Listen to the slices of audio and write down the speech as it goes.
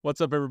What's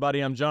up,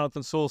 everybody? I'm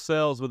Jonathan Sewell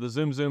Sales with the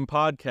Zoom Zoom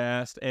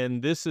podcast,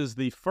 and this is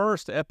the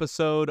first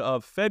episode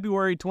of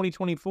February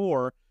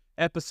 2024,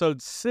 episode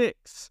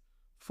 6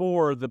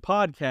 for the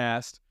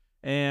podcast.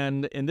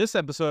 And in this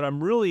episode,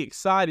 I'm really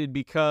excited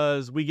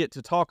because we get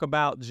to talk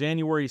about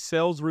January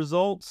sales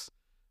results,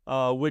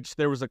 which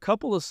there was a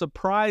couple of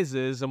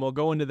surprises, and we'll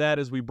go into that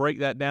as we break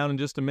that down in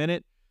just a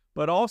minute.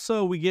 But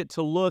also, we get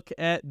to look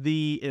at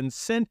the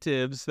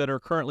incentives that are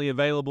currently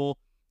available,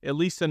 at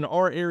least in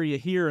our area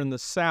here in the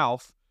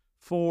South,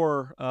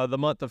 for the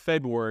month of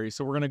February.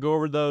 So we're going to go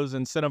over those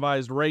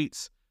incentivized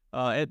rates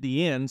at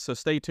the end, so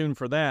stay tuned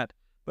for that.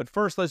 But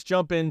first, let's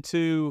jump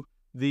into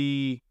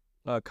the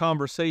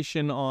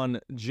conversation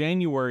on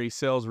January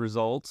sales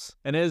results.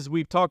 And as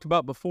we've talked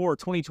about before,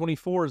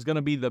 2024 is going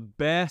to be the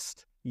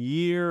best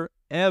year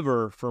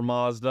ever for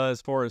Mazda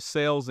as far as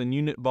sales and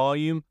unit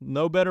volume.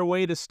 No better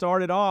way to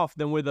start it off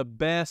than with the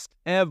best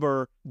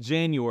ever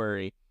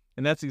January.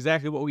 And that's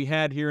exactly what we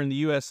had here in the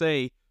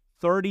USA.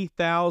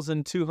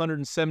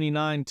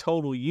 30,279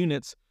 total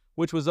units,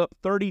 which was up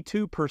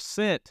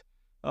 32%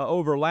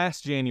 over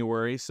last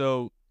January.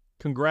 So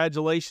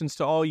congratulations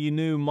to all you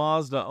new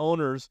Mazda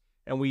owners,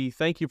 and we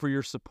thank you for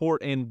your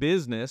support and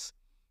business.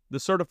 The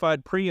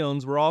certified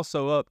pre-owns were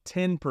also up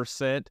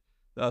 10%.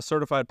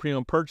 Certified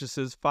pre-owned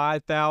purchases,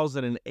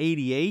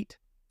 5,088,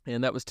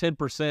 and that was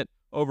 10%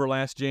 over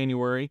last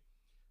January.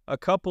 A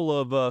couple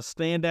of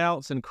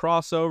standouts and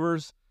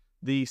crossovers.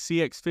 The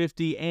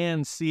CX-50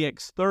 and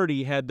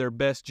CX-30 had their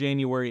best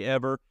January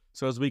ever.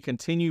 So as we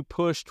continue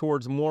push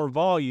towards more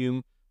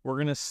volume, we're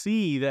going to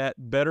see that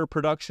better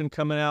production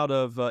coming out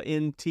of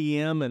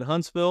NTM in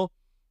Huntsville,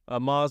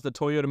 Mazda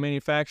Toyota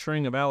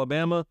Manufacturing of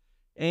Alabama,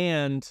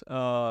 and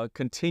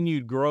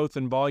continued growth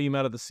and volume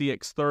out of the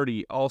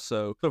CX-30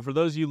 also. So for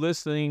those of you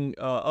listening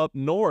up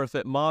north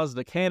at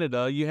Mazda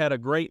Canada, you had a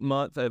great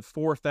month of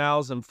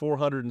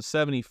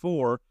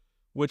 4,474,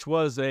 which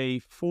was a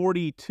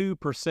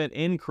 42%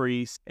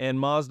 increase, and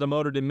Mazda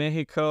Motor de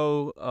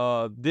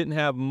Mexico didn't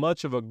have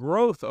much of a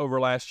growth over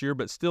last year,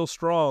 but still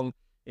strong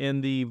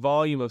in the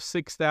volume of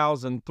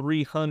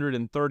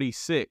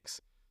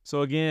 6,336.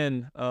 So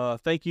again,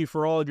 thank you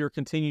for all of your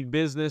continued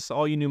business,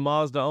 all you new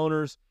Mazda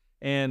owners,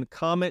 and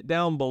comment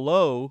down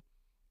below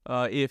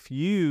if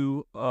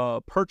you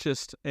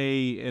purchased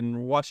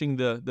in watching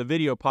the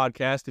video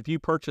podcast, if you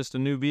purchased a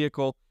new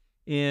vehicle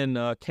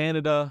in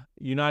Canada,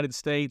 United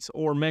States,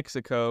 or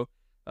Mexico,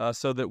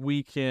 so that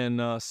we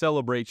can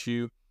celebrate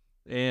you,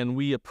 and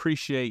we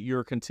appreciate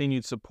your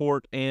continued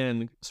support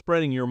and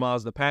spreading your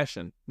Mazda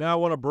passion. Now I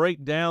want to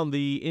break down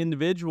the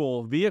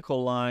individual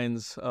vehicle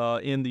lines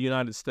in the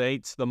United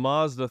States. The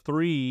Mazda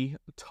 3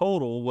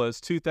 total was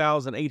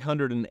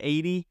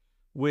 2,880,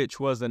 which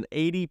was an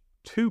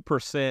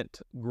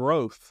 82%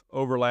 growth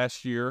over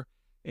last year.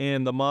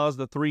 And the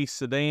Mazda 3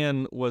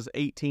 sedan was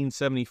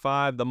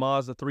 $1,875, the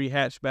Mazda 3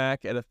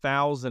 hatchback at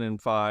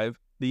 $1,005,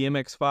 the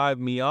MX-5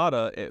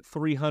 Miata at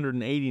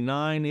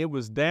 $389. It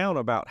was down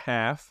about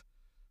half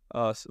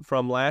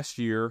from last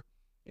year,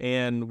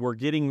 and we're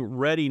getting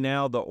ready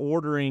now. The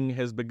ordering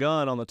has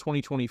begun on the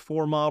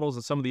 2024 models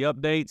and some of the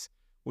updates.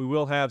 We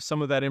will have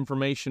some of that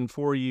information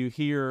for you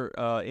here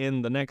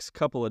in the next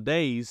couple of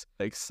days.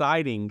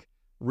 Exciting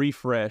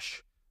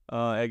refresh.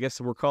 I guess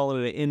we're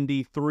calling it an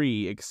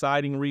ND3,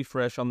 exciting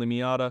refresh on the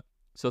Miata.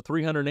 So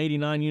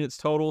 389 units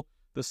total,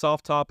 the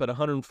soft top at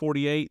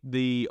 148,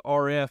 the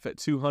RF at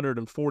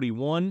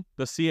 241.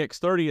 The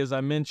CX-30, as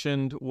I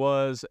mentioned,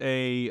 was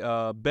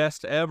a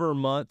best ever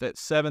month at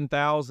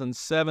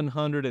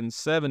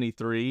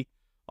 7,773,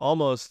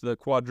 almost the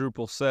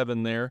quadruple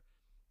seven there,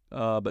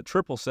 but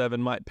triple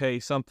seven might pay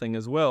something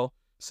as well.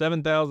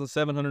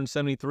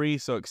 7,773,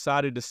 so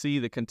excited to see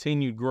the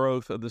continued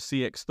growth of the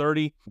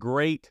CX-30.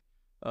 Great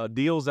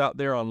deals out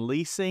there on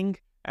leasing,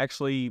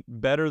 actually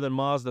better than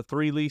Mazda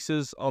 3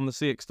 leases on the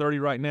CX-30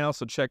 right now,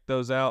 so check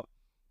those out.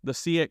 The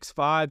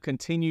CX-5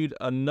 continued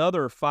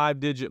another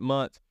 5-digit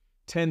month,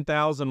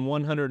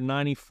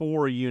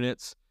 10,194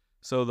 units,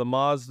 so the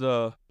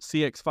Mazda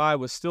CX-5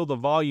 was still the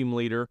volume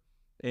leader,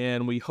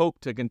 and we hope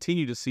to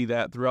continue to see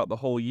that throughout the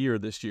whole year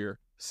this year.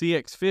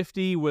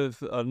 CX-50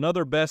 with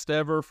another best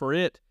ever for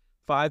it,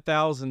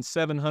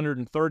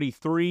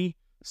 5,733.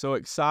 So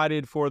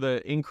excited for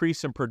the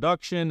increase in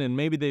production, and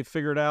maybe they've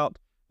figured out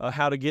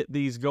how to get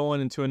these going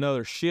into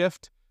another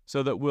shift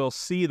so that we'll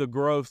see the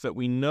growth that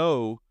we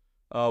know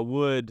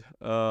would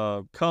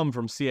come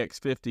from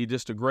CX-50,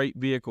 just a great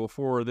vehicle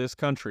for this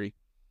country.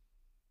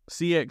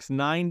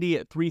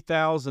 CX-90 at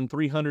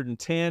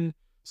 3,310,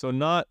 so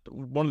not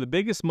one of the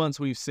biggest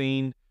months we've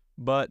seen,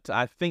 but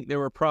I think they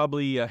were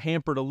probably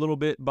hampered a little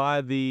bit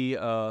by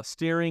the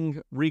steering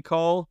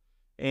recall.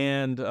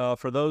 And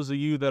for those of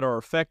you that are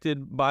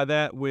affected by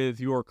that with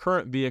your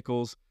current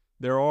vehicles,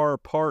 there are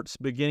parts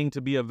beginning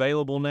to be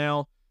available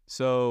now.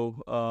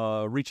 So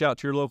reach out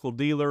to your local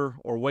dealer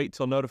or wait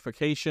till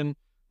notification.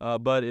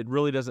 But it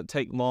really doesn't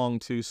take long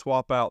to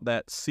swap out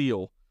that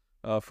seal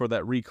for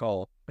that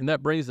recall. And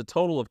that brings the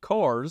total of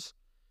cars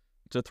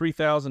to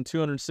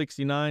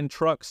 3,269,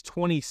 trucks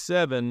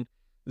 27,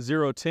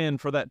 010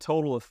 for that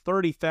total of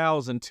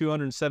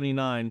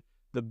 30,279,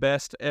 the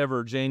best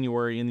ever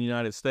January in the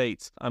United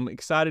States. I'm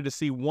excited to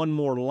see one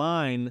more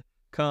line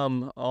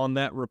come on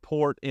that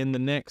report in the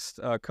next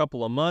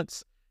couple of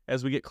months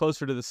as we get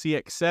closer to the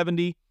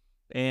CX-70.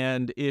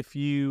 And if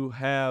you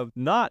have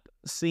not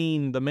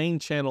seen the main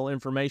channel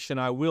information,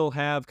 I will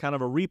have kind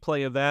of a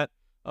replay of that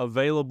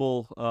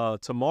available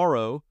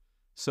tomorrow.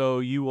 So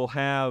you will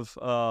have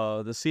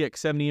the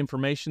CX-70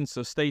 information,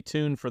 so stay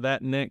tuned for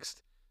that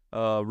next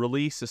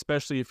release,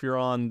 especially if you're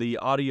on the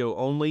audio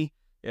only.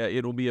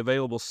 It'll be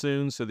available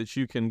soon so that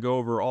you can go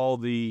over all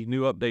the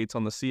new updates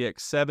on the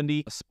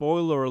CX-70.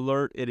 Spoiler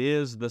alert, it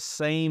is the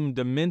same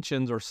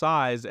dimensions or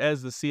size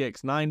as the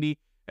CX-90,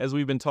 as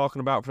we've been talking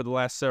about for the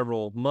last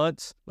several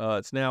months.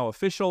 It's now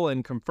official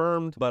and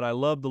confirmed, but I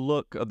love the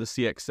look of the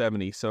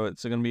CX-70, so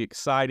it's going to be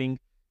exciting,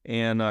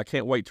 and I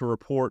can't wait to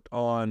report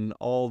on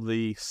all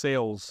the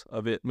sales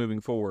of it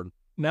moving forward.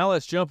 Now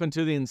let's jump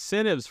into the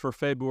incentives for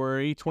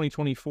February,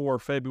 2024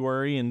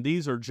 February, and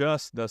these are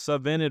just the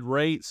subvented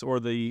rates or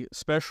the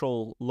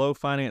special low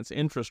finance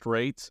interest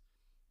rates,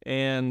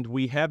 and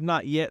we have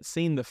not yet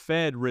seen the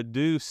Fed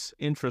reduce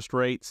interest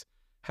rates.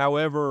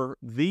 However,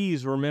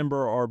 these,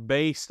 remember, are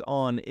based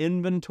on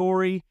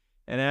inventory,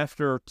 and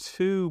after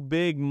 2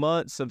 big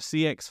months of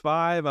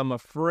CX-5, I'm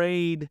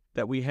afraid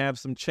that we have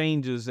some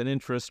changes in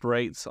interest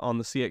rates on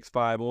the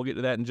CX-5. We'll get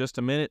to that in just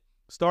a minute.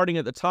 Starting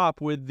at the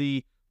top with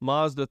the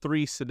Mazda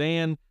 3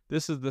 sedan,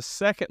 this is the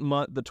second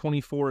month the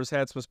 24 has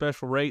had some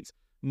special rates.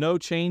 No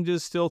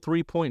changes, still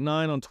 3.9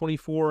 on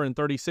 24 and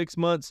 36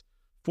 months,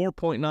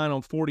 4.9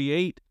 on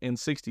 48 and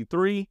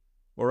 63,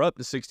 or up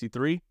to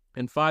 63,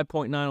 and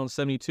 5.9 on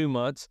 72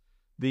 months.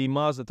 The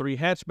Mazda 3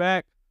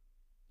 hatchback,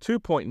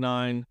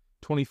 2.9,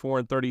 24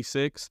 and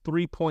 36,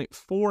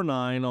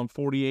 3.49 on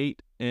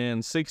 48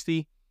 and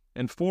 60,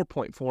 and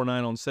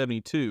 4.49 on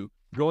 72.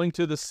 Going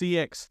to the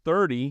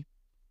CX-30,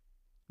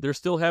 they're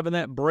still having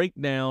that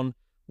breakdown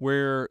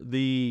where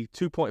the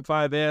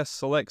 2.5S,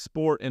 Select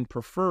Sport, and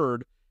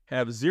Preferred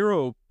have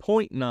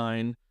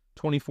 0.9,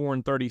 24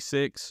 and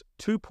 36,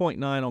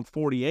 2.9 on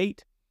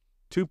 48,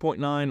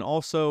 2.9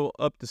 also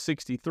up to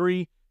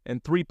 63,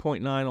 and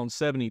 3.9 on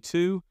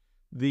 72.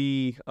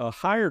 The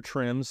higher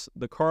trims,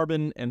 the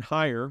Carbon and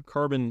higher,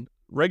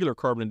 regular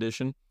Carbon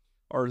Edition,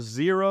 are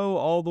 0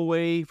 all the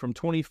way from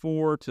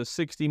 24 to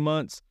 60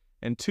 months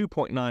and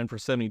 2.9 for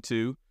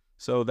 72.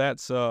 So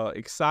that's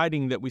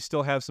exciting that we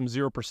still have some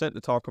 0%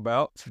 to talk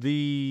about.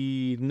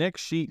 The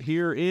next sheet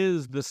here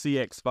is the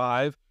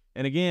CX-5.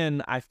 And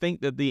again, I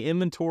think that the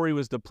inventory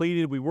was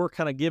depleted. We were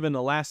kind of given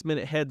a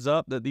last-minute heads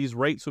up that these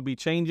rates would be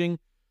changing.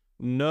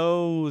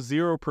 No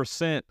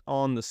 0%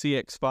 on the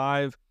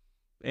CX-5.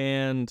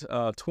 And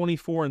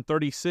 24 and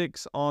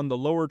 36 on the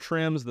lower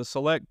trims, the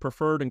Select,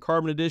 Preferred, and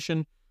Carbon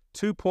Edition,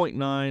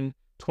 2.9,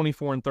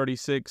 24 and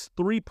 36,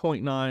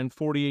 3.9,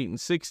 48 and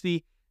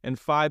 60, and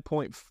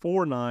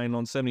 5.49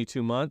 on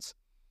 72 months.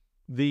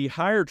 The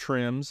higher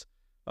trims,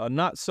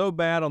 not so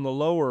bad on the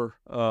lower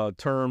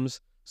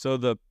terms, so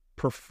the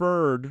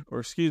preferred,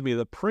 or excuse me,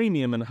 the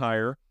premium and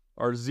higher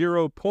are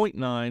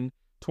 0.9,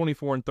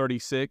 24 and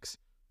 36,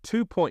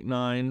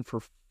 2.9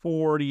 for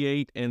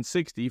 48 and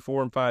 60,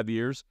 4 and 5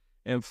 years,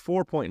 and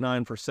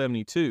 4.9 for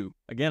 72.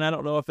 Again, I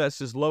don't know if that's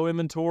just low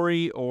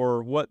inventory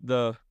or what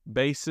the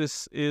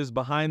basis is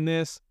behind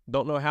this.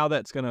 Don't know how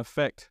that's going to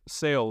affect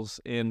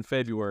sales in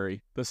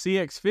February. The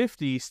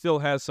CX-50 still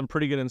has some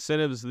pretty good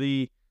incentives.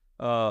 The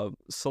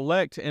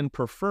Select and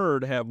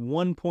Preferred have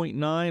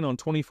 1.9 on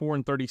 24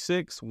 and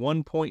 36,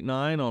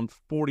 1.9 on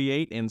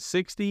 48 and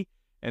 60,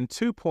 and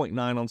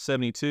 2.9 on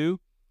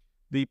 72.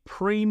 The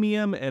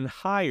Premium and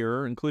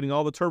higher, including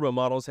all the turbo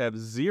models, have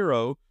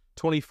 0,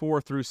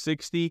 24 through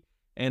 60,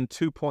 and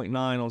 2.9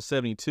 on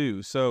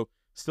 72. So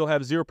still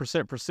have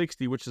 0% for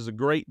 60, which is a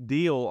great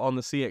deal on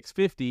the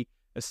CX-50,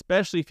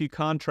 especially if you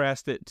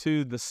contrast it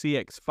to the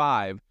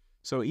CX-5.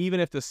 So even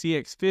if the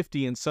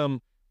CX-50 and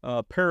some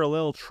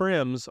parallel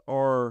trims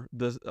are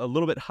a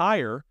little bit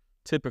higher,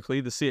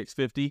 typically the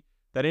CX-50,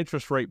 that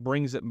interest rate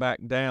brings it back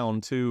down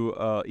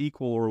to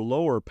equal or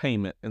lower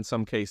payment in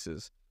some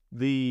cases.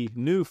 The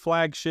new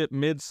flagship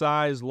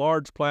mid-size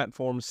large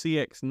platform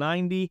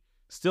CX-90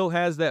 still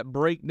has that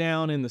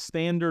breakdown in the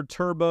standard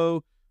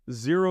turbo,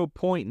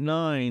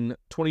 0.9,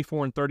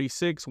 24 and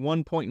 36,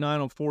 1.9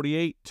 on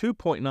 48,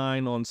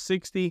 2.9 on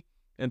 60,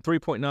 and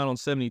 3.9 on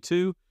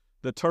 72.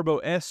 The Turbo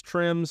S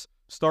trims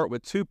start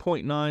with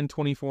 2.9,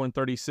 24 and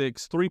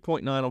 36,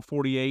 3.9 on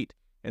 48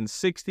 and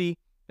 60,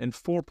 and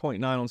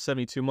 4.9 on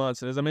 72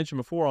 months. And as I mentioned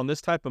before, on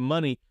this type of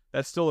money,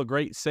 that's still a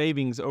great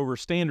savings over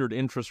standard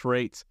interest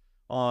rates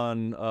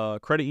on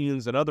credit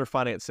unions and other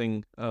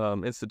financing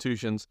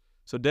institutions.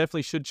 So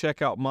definitely should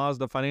check out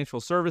Mazda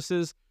Financial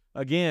Services.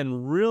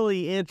 Again,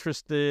 really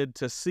interested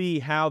to see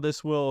how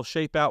this will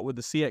shape out with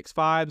the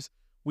CX-5s.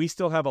 We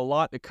still have a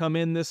lot to come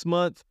in this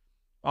month.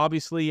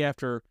 Obviously,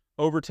 after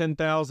over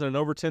 10,000 and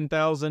over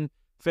 10,000,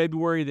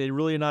 February, they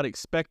really are not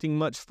expecting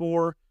much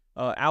for.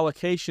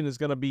 Allocation is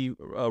going to be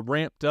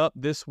ramped up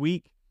this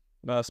week,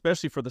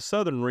 especially for the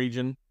southern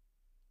region,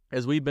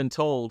 as we've been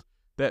told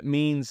that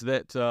means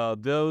that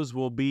those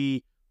will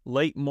be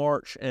late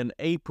March and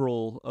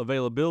April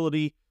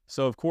availability.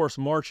 So, of course,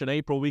 March and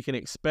April, we can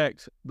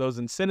expect those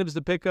incentives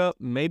to pick up,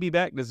 maybe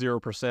back to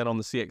 0% on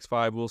the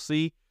CX-5. We'll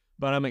see.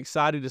 But I'm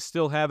excited to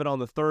still have it on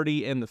the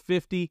 30 and the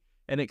 50,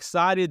 and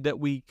excited that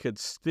we could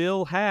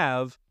still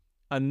have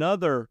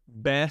another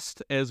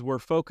best as we're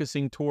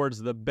focusing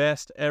towards the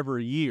best ever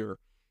year.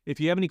 If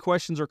you have any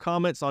questions or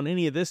comments on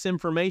any of this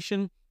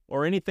information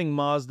or anything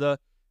Mazda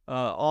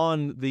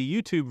on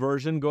the YouTube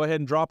version, go ahead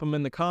and drop them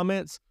in the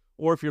comments.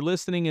 Or if you're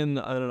listening in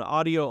an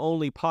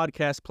audio-only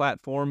podcast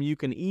platform, you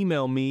can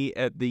email me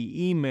at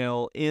the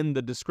email in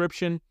the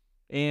description.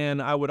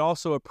 And I would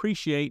also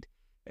appreciate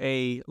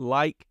a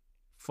like,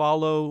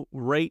 follow,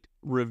 rate,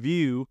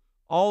 review,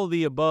 all of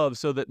the above,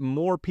 so that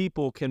more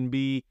people can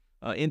be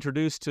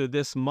introduced to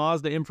this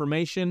Mazda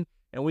information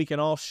and we can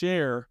all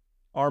share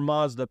our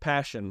Mazda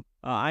passion.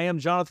 I am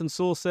Jonathan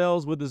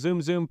Sewell with the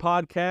Zoom Zoom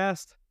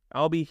podcast.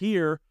 I'll be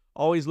here,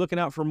 always looking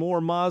out for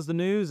more Mazda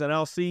news, and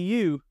I'll see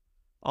you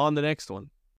on the next one.